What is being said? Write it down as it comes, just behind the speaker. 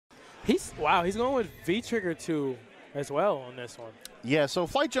He's going with V-Trigger 2 as well on this one. Yeah, so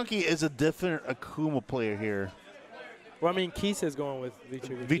Flight Junkie is a different Akuma player here. Well, I mean, Kisa's going with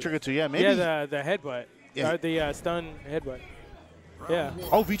V-Trigger 2. V-Trigger 2, yeah, maybe. Yeah, the headbutt. Yeah. Or the stun headbutt. Yeah.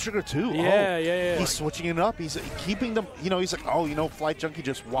 Oh, V-Trigger 2. Yeah, yeah. He's switching it up. He's keeping them, he's like, oh, Flight Junkie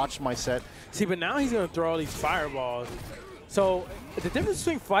just watched my set. See, but now he's going to throw all these fireballs. So the difference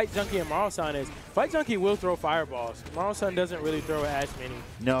between Flight Junkie and Maro-san is Flight Junkie will throw fireballs. Maro-san doesn't really throw as many.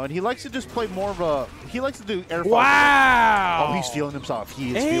 No, and he likes to just play more of a, he likes to do air fire. Wow! Oh, he's feeling himself.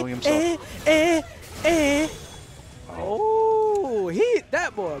 He is feeling himself. Oh, he hit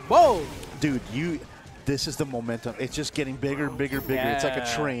that boy. Boom. Dude, this is the momentum. It's just getting bigger and bigger and bigger. Yeah. It's like a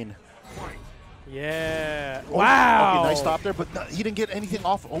train. Yeah. Oh, wow. Okay, nice stop there, but no, he didn't get anything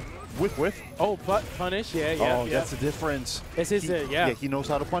off. Oh, whiff. Oh, punish. Yeah. Oh, that's the difference. This is it, yeah. Yeah, he knows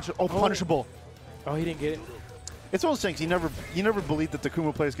how to punch it. Oh, punishable. Oh, he didn't get it. It's one of those things. You never believe that the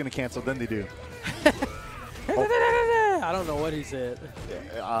Kuma player is going to cancel, then they do. I don't know what he said.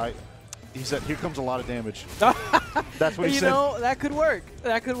 He said, here comes a lot of damage. That's what he said. That could work.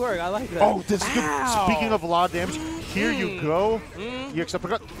 That could work. I like that. Oh, this is good. Speaking of a lot of damage, here you go. You accept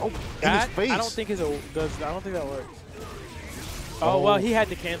in his face. I don't think that works. Oh, well, he had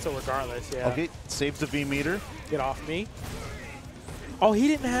to cancel regardless, yeah. Okay, saves the V meter. Get off me. Oh, he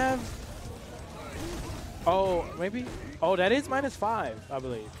didn't have... Oh, maybe? Oh, that is -5, I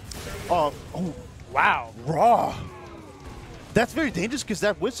believe. Oh. Wow. Raw. That's very dangerous because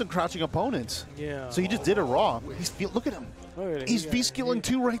that whiffs some crouching opponents. Yeah. So he just did it raw. Look at him. He's V-skilling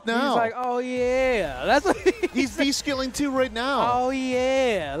 2 right now. He's like, oh, yeah. That's what he's V-skilling 2 right now. Oh,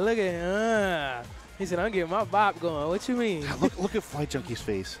 yeah. Look at him. He said, I'm getting my bop going. What you mean? Look at Flight Junkie's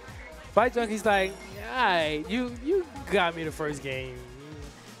face. Flight Junkie's like, all right, you got me the first game.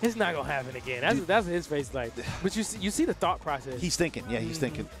 It's not going to happen again. That's what his face like. But you see the thought process. He's thinking. Yeah, he's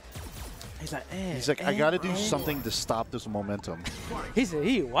thinking. He's like, I got to do something to stop this momentum. He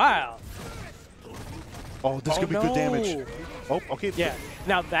said, wild. Oh, this could be good damage. Oh, okay. Yeah.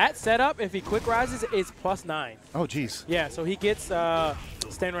 Now that setup, if he quick rises, is +9. Oh, jeez. Yeah, so he gets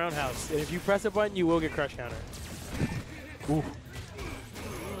stand roundhouse. And if you press a button, you will get crush counter. Ooh.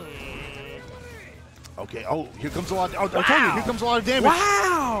 Okay. Oh, here comes a lot. I told you, here comes a lot of damage.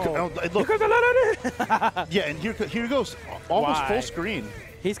 Wow. Look. Here comes a lot of damage. Yeah, and here he goes. Almost full screen.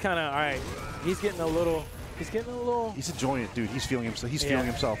 He's kind of, all right, he's getting a little. He's enjoying it, dude. He's feeling himself. He's feeling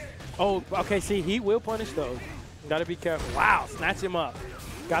himself. Oh, okay, see, he will punish those. Got to be careful. Wow, snatch him up.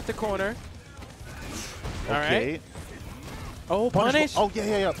 Got the corner. All right. Oh, punish. Oh,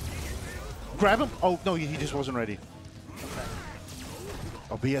 yeah. Grab him. Oh, no, he just wasn't ready. Okay.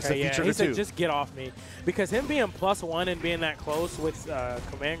 Oh, but yes, he said, just get off me. Because him being +1 and being that close with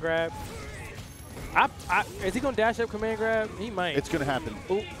command grab, is he going to dash up command grab? He might. It's going to happen.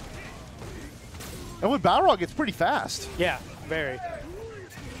 Ooh. And with BALROG, it's pretty fast. Yeah, very.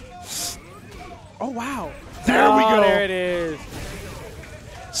 Oh, wow. There we go. There it is.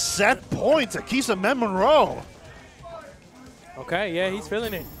 Set points at Kisamemunroe. Okay, yeah, he's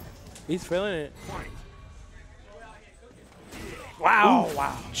feeling it. He's feeling it. Wow. Ooh.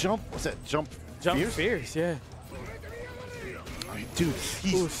 Wow. Jump. What's that? Jump fierce, yeah. I mean, dude,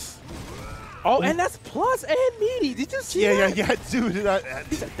 he's... Oh, and that's plus and meaty. Did you see that? Yeah, dude. Do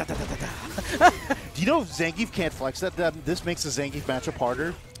you know Zangief can't flex that? This makes the Zangief matchup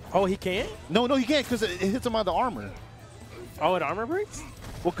harder. Oh, he can't? No, he can't because it hits him on the armor. Oh, it armor breaks?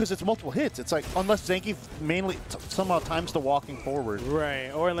 Well, because it's multiple hits. It's like, unless Zangief mainly somehow times the walking forward.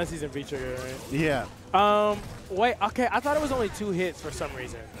 Right, or unless he's in V-Trigger, right? Yeah. Wait, okay, I thought it was only 2 hits for some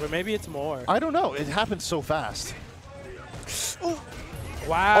reason, but maybe it's more. I don't know. It happens so fast. Ooh.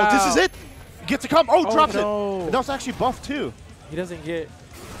 Wow. Oh, this is it. Gets to come. Oh, drops no. it. That was actually buffed, too. He doesn't get...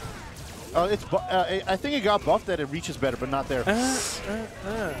 I think it got buffed that it reaches better, but not there.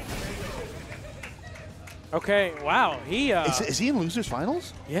 Okay, wow. He is he in losers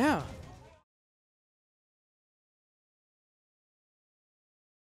finals? Yeah.